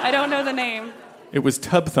 I don't know the name. It was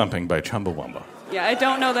Tub Thumping by Chumbawamba. Yeah, I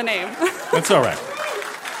don't know the name. That's all right.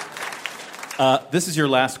 This is your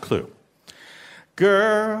last clue.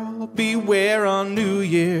 Girl, beware on New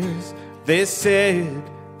Year's. They said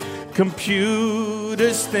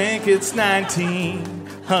computers think it's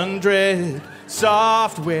 1900.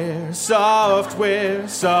 Software is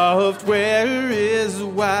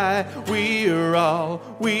why we're all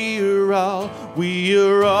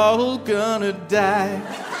gonna die.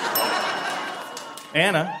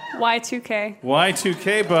 Anna. Y2K.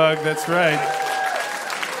 Y2K bug, that's right.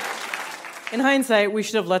 In hindsight, we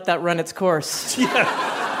should have let that run its course.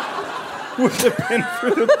 Yeah. Would have been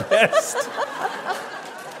for the best.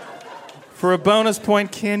 For a bonus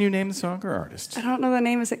point, can you name the song or artist? I don't know the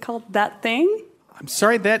name. Is it called That Thing? I'm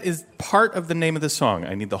sorry, that is part of the name of the song.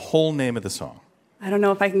 I need the whole name of the song. I don't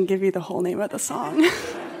know if I can give you the whole name of the song.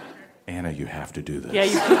 Anna, you have to do this. Yeah,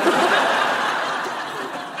 you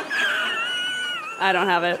I don't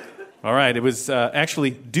have it. All right, it was actually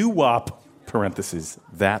Doo-Wop, parentheses,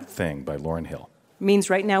 That Thing by Lauryn Hill. Means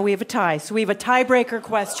right now we have a tie, so we have a tiebreaker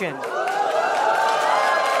question.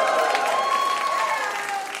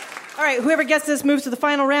 All right, whoever gets this moves to the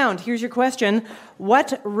final round. Here's your question.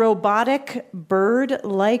 What robotic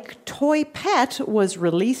bird-like toy pet was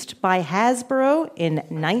released by Hasbro in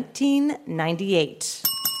 1998?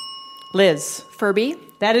 Liz. Furby.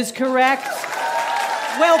 That is correct.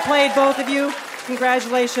 Well played, both of you.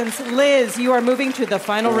 Congratulations. Liz, you are moving to the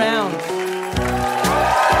final round.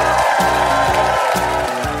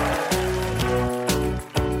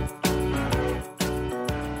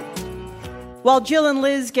 While Jill and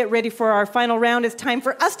Liz get ready for our final round, it's time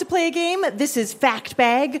for us to play a game. This is Fact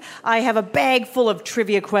Bag. I have a bag full of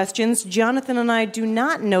trivia questions. Jonathan and I do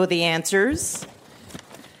not know the answers.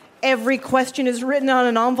 Every question is written on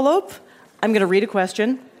an envelope. I'm going to read a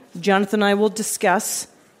question. Jonathan and I will discuss,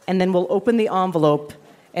 and then we'll open the envelope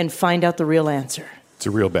and find out the real answer. It's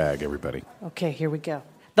a real bag, everybody. Okay, here we go.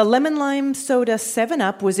 The lemon lime soda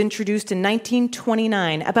 7-Up was introduced in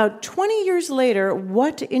 1929. About 20 years later,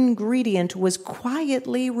 what ingredient was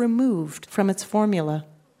quietly removed from its formula?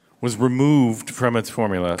 Was removed from its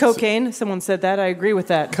formula. Cocaine. Someone said that. I agree with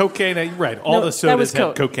that. Cocaine, right. All the sodas had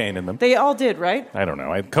Coke. cocaine in them. They all did, right? I don't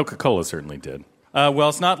know. Coca-Cola certainly did. Well,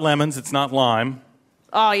 it's not lemons. It's not lime.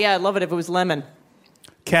 Oh, yeah, I'd love it if it was lemon.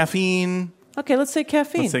 Caffeine. Okay, let's say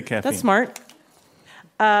caffeine. Let's say caffeine. That's smart.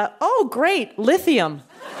 Oh, great. Lithium.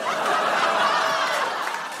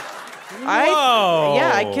 Whoa.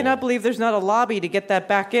 I cannot believe there's not a lobby to get that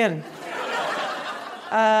back in.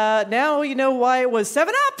 Now you know why it was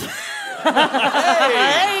 7-Up.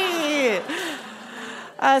 Hey!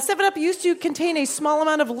 7-Up used to contain a small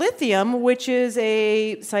amount of lithium, which is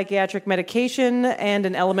a psychiatric medication and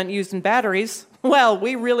an element used in batteries. Well,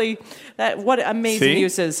 what amazing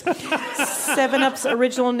uses. 7-Up's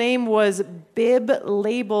original name was Bib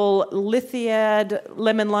Label Lithiad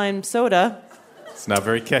Lemon Lime Soda. It's not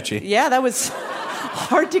very catchy. Yeah, that was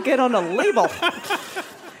hard to get on a label.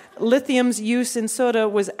 Lithium's use in soda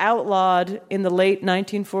was outlawed in the late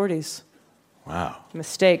 1940s. Wow.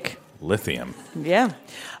 Mistake. Lithium. Yeah.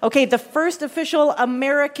 Okay, the first official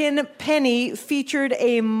American penny featured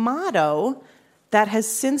a motto that has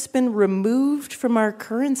since been removed from our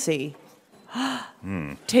currency.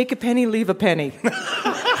 Take a penny, leave a penny.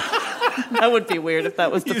 That would be weird if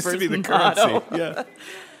that was the Used first to be the motto. currency. Yeah.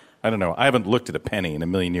 I don't know. I haven't looked at a penny in a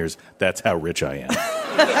million years. That's how rich I am.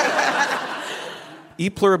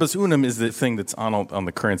 E pluribus unum is the thing that's on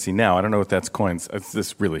the currency now. I don't know if that's coins. We're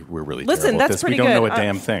really Listen, terrible at that's this. pretty We don't good. know a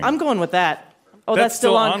damn thing. I'm going with that. Oh, that's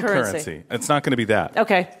still on currency. It's not going to be that.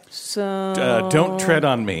 Okay, so... Don't tread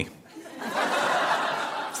on me.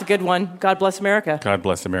 It's a good one. God bless America. God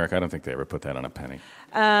bless America. I don't think they ever put that on a penny.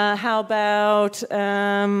 How about,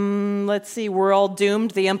 let's see, we're all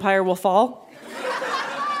doomed, the empire will fall?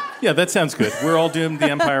 Yeah, that sounds good. We're all doomed,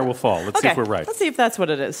 the empire will fall. Let's see if we're right. Let's see if that's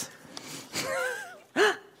what it is.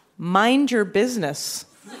 Mind your business.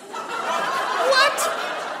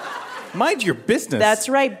 Mind your business. That's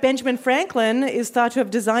right. Benjamin Franklin is thought to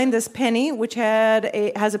have designed this penny, which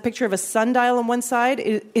has a picture of a sundial on one side.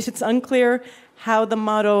 It's unclear how the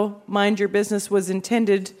motto, mind your business, was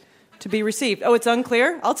intended to be received. Oh, it's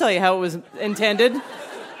unclear? I'll tell you how it was intended.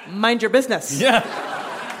 Mind your business. Yeah.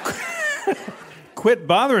 Quit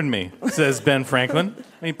bothering me, says Ben Franklin.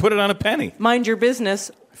 And he put it on a penny. Mind your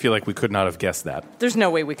business. I feel like we could not have guessed that. There's no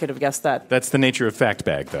way we could have guessed that. That's the nature of Fact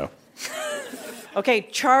Bag, though. Okay,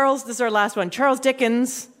 this is our last one. Charles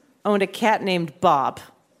Dickens owned a cat named Bob.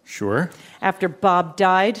 Sure. After Bob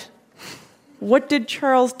died, what did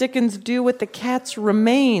Charles Dickens do with the cat's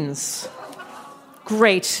remains?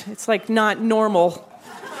 Great. It's like not normal.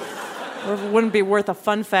 Or it wouldn't be worth a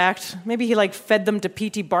fun fact. Maybe he fed them to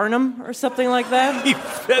P.T. Barnum or something like that. He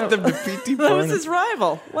fed them to P.T. Barnum. That was his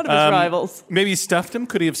rival. One of his rivals. Maybe he stuffed him.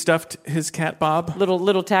 Could he have stuffed his cat Bob?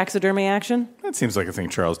 Little taxidermy action. That seems like a thing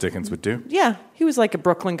Charles Dickens would do. Yeah, he was like a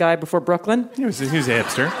Brooklyn guy before Brooklyn. He was a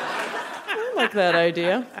hipster. I like that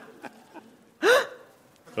idea.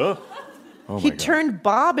 Oh he turned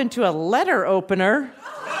Bob into a letter opener.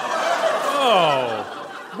 Oh,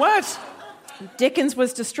 what? Dickens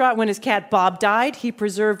was distraught when his cat Bob died. He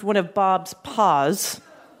preserved one of Bob's paws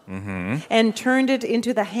and turned it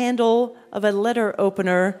into the handle of a letter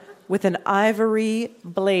opener with an ivory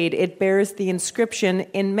blade. It bears the inscription,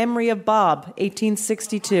 "In memory of Bob,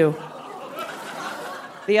 1862."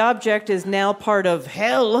 The object is now part of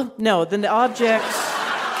hell. No, the object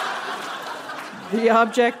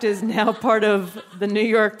is now part of the New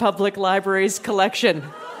York Public Library's collection.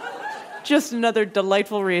 Just another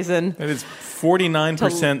delightful reason. It is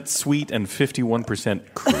 49% sweet and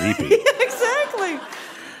 51% creepy. Exactly.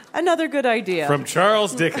 Another good idea. From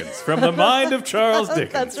Charles Dickens. From the mind of Charles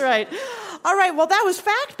Dickens. That's right. All right, well, that was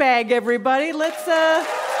Fact Bag, everybody. Let's give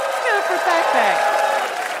it for Fact Bag.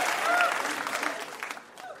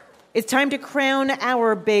 It's time to crown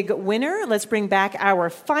our big winner. Let's bring back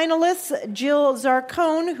our finalists. Jill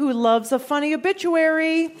Zarcone, who loves a funny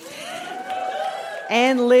obituary.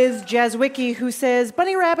 And Liz Jazwicki, who says,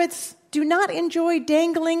 bunny rabbits do not enjoy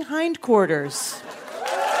dangling hindquarters.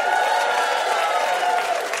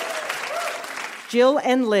 Jill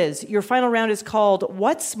and Liz, your final round is called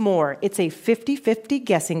What's More? It's a 50-50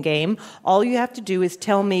 guessing game. All you have to do is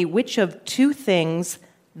tell me which of two things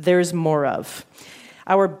there's more of.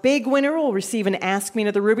 Our big winner will receive an Ask Me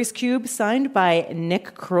Another Rubik's Cube signed by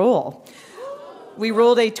Nick Kroll. We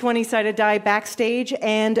rolled a 20-sided die backstage,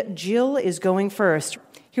 and Jill is going first.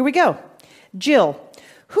 Here we go. Jill,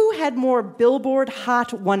 who had more Billboard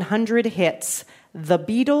Hot 100 hits, the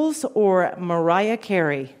Beatles or Mariah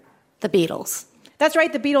Carey? The Beatles. That's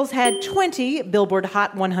right, the Beatles had 20 Billboard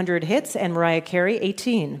Hot 100 hits, and Mariah Carey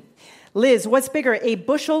 18. Liz, what's bigger, a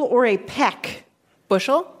bushel or a peck?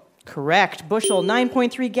 Bushel? Correct. Bushel,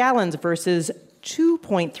 9.3 gallons versus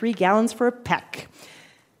 2.3 gallons for a peck.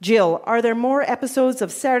 Jill, are there more episodes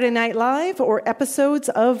of Saturday Night Live or episodes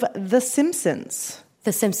of The Simpsons?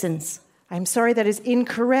 The Simpsons. I'm sorry, that is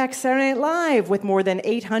incorrect. Saturday Night Live with more than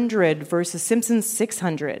 800 versus Simpsons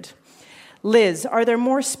 600. Liz, are there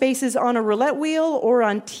more spaces on a roulette wheel or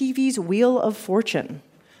on TV's Wheel of Fortune?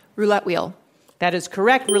 Roulette wheel. That is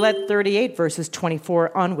correct. Roulette 38 versus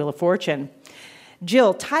 24 on Wheel of Fortune.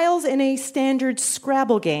 Jill, tiles in a standard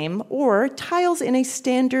Scrabble game or tiles in a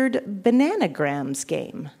standard Bananagrams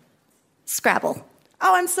game? Scrabble.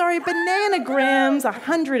 Oh, I'm sorry, Bananagrams,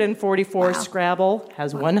 144. Wow. Scrabble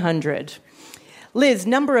has 100. Liz,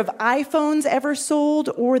 number of iPhones ever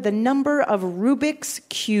sold or the number of Rubik's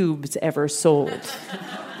Cubes ever sold?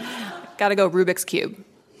 Gotta go Rubik's Cube.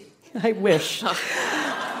 I wish.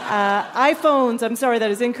 iPhones, I'm sorry,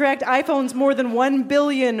 that is incorrect. iPhones more than 1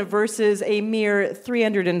 billion versus a mere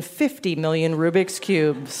 350 million Rubik's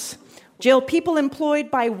Cubes. Jill, people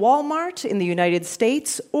employed by Walmart in the United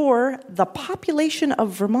States or the population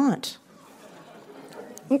of Vermont?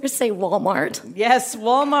 I'm going to say Walmart. Yes,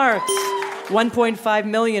 Walmart. 1.5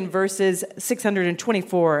 million versus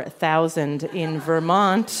 624,000 in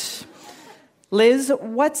Vermont. Liz,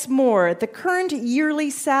 what's more, the current yearly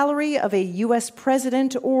salary of a U.S.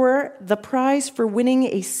 president or the prize for winning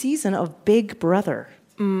a season of Big Brother?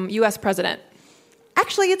 U.S. president.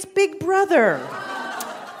 Actually, it's Big Brother.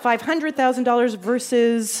 $500,000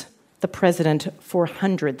 versus the president,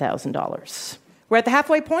 $400,000. We're at the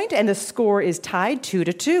halfway point, and the score is tied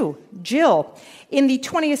 2-2. Jill, in the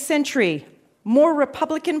 20th century, more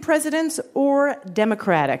Republican presidents or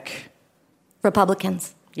Democratic?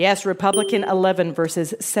 Republicans. Yes, Republican 11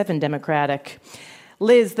 versus 7 Democratic.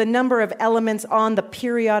 Liz, the number of elements on the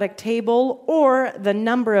periodic table or the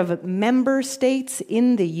number of member states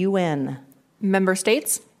in the UN? Member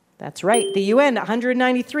states? That's right. The UN,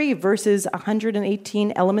 193 versus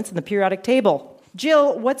 118 elements in the periodic table.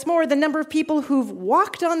 Jill, what's more, the number of people who've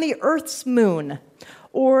walked on the Earth's moon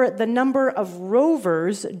or the number of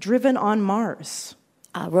rovers driven on Mars?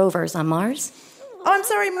 Rovers on Mars? Oh, I'm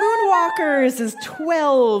sorry, moonwalkers is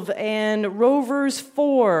 12 and rovers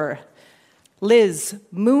 4. Liz,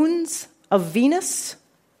 moons of Venus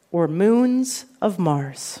or moons of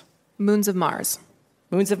Mars? Moons of Mars.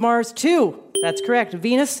 Moons of Mars, 2. That's correct.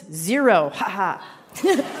 Venus, 0. Ha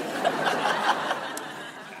ha.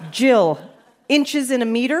 Jill, inches in a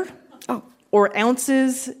meter or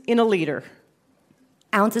ounces in a liter?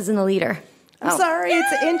 Ounces in a liter. I'm sorry,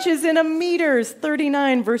 it's inches in a meter.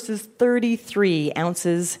 39 versus 33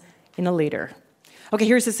 ounces in a liter. Okay,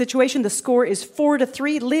 here's the situation. The score is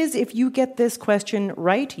 4-3. Liz, if you get this question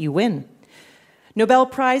right, you win. Nobel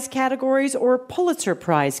Prize categories or Pulitzer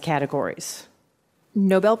Prize categories?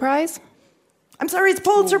 Nobel Prize? I'm sorry, it's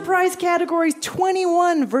Pulitzer Prize categories.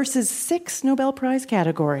 21 versus 6 Nobel Prize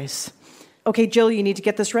categories. Okay, Jill, you need to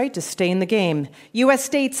get this right to stay in the game. U.S.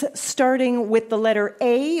 states starting with the letter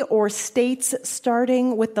A or states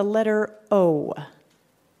starting with the letter O?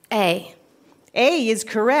 A. A is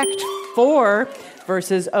correct. 4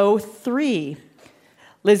 versus 3.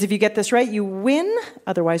 Liz, if you get this right, you win.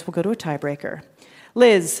 Otherwise, we'll go to a tiebreaker.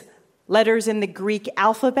 Liz, letters in the Greek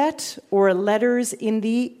alphabet or letters in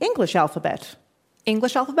the English alphabet?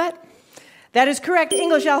 English alphabet? That is correct.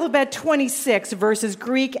 English alphabet 26 versus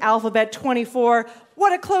Greek alphabet 24.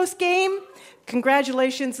 What a close game.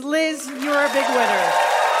 Congratulations, Liz. You're a big winner.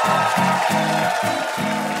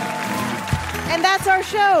 And that's our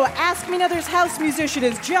show. Ask Me Another's house musician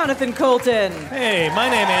is Jonathan Colton. Hey, my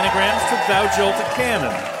name anagrams to Thou Jolted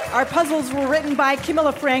Cannon. Our puzzles were written by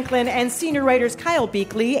Camilla Franklin and senior writers Kyle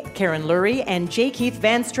Beakley, Karen Lurie, and J. Keith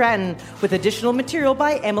Van Stratton, with additional material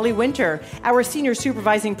by Emily Winter. Our senior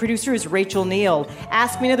supervising producer is Rachel Neal.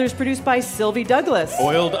 Ask Me Another is produced by Sylvie Douglas.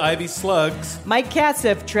 Boiled Ivy Slugs. Mike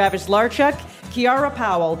Katzif, Travis Larchuk, Kiara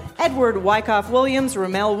Powell, Edward Wyckoff-Williams,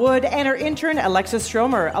 Ramel Wood, and our intern Alexis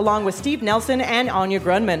Stromer, along with Steve Nelson and Anya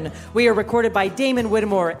Grunman. We are recorded by Damon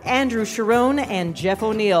Whittemore, Andrew Sharon, and Jeff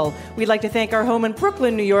O'Neill. We'd like to thank our home in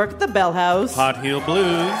Brooklyn, New York, the Bell House. Hot Heel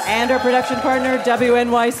Blues. And our production partner,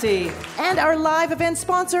 WNYC. And our live event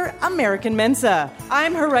sponsor, American Mensa.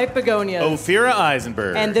 I'm Harriet Begonias. Ophira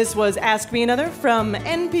Eisenberg. And this was Ask Me Another from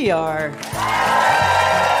NPR.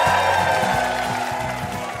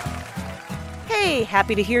 Hey,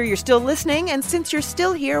 happy to hear you're still listening, and since you're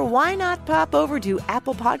still here, why not pop over to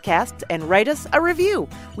Apple Podcasts and write us a review?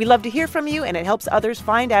 We love to hear from you, and it helps others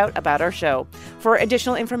find out about our show. For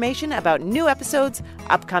additional information about new episodes,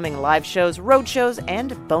 upcoming live shows, road shows,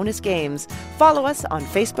 and bonus games, follow us on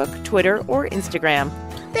Facebook, Twitter, or Instagram.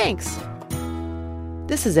 Thanks.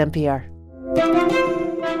 This is NPR.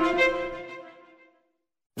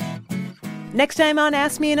 Next time on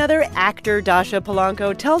Ask Me Another, actor Dasha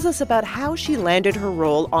Polanco tells us about how she landed her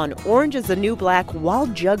role on Orange is the New Black while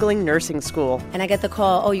juggling nursing school. And I get the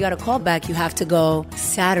call, oh, you got a call back, you have to go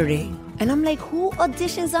Saturday. And I'm like, who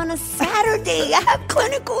auditions on a Saturday? I have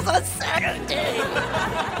clinicals on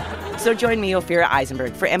Saturday. So join me, Ophira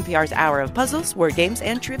Eisenberg, for NPR's Hour of Puzzles, Word Games,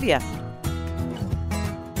 and Trivia.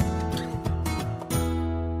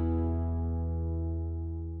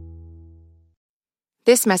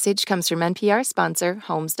 This message comes from NPR sponsor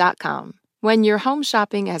Homes.com. When you're home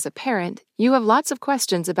shopping as a parent, you have lots of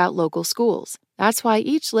questions about local schools. That's why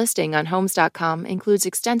each listing on Homes.com includes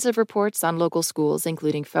extensive reports on local schools,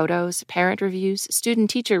 including photos, parent reviews,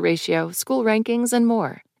 student-teacher ratio, school rankings, and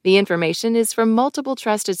more. The information is from multiple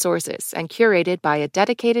trusted sources and curated by a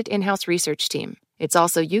dedicated in-house research team. It's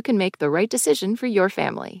also you can make the right decision for your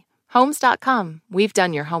family. Homes.com. We've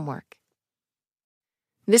done your homework.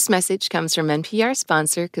 This message comes from NPR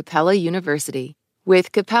sponsor Capella University.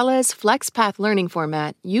 With Capella's FlexPath learning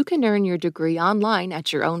format, you can earn your degree online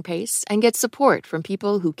at your own pace and get support from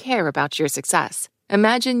people who care about your success.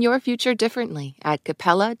 Imagine your future differently at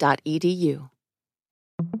capella.edu.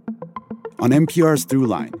 On NPR's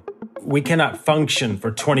Throughline. We cannot function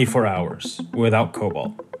for 24 hours without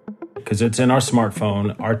cobalt because it's in our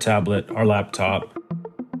smartphone, our tablet, our laptop.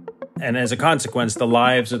 And as a consequence, the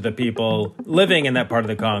lives of the people living in that part of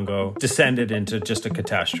the Congo descended into just a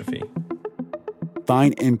catastrophe.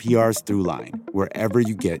 Find NPR's Throughline wherever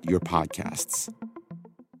you get your podcasts.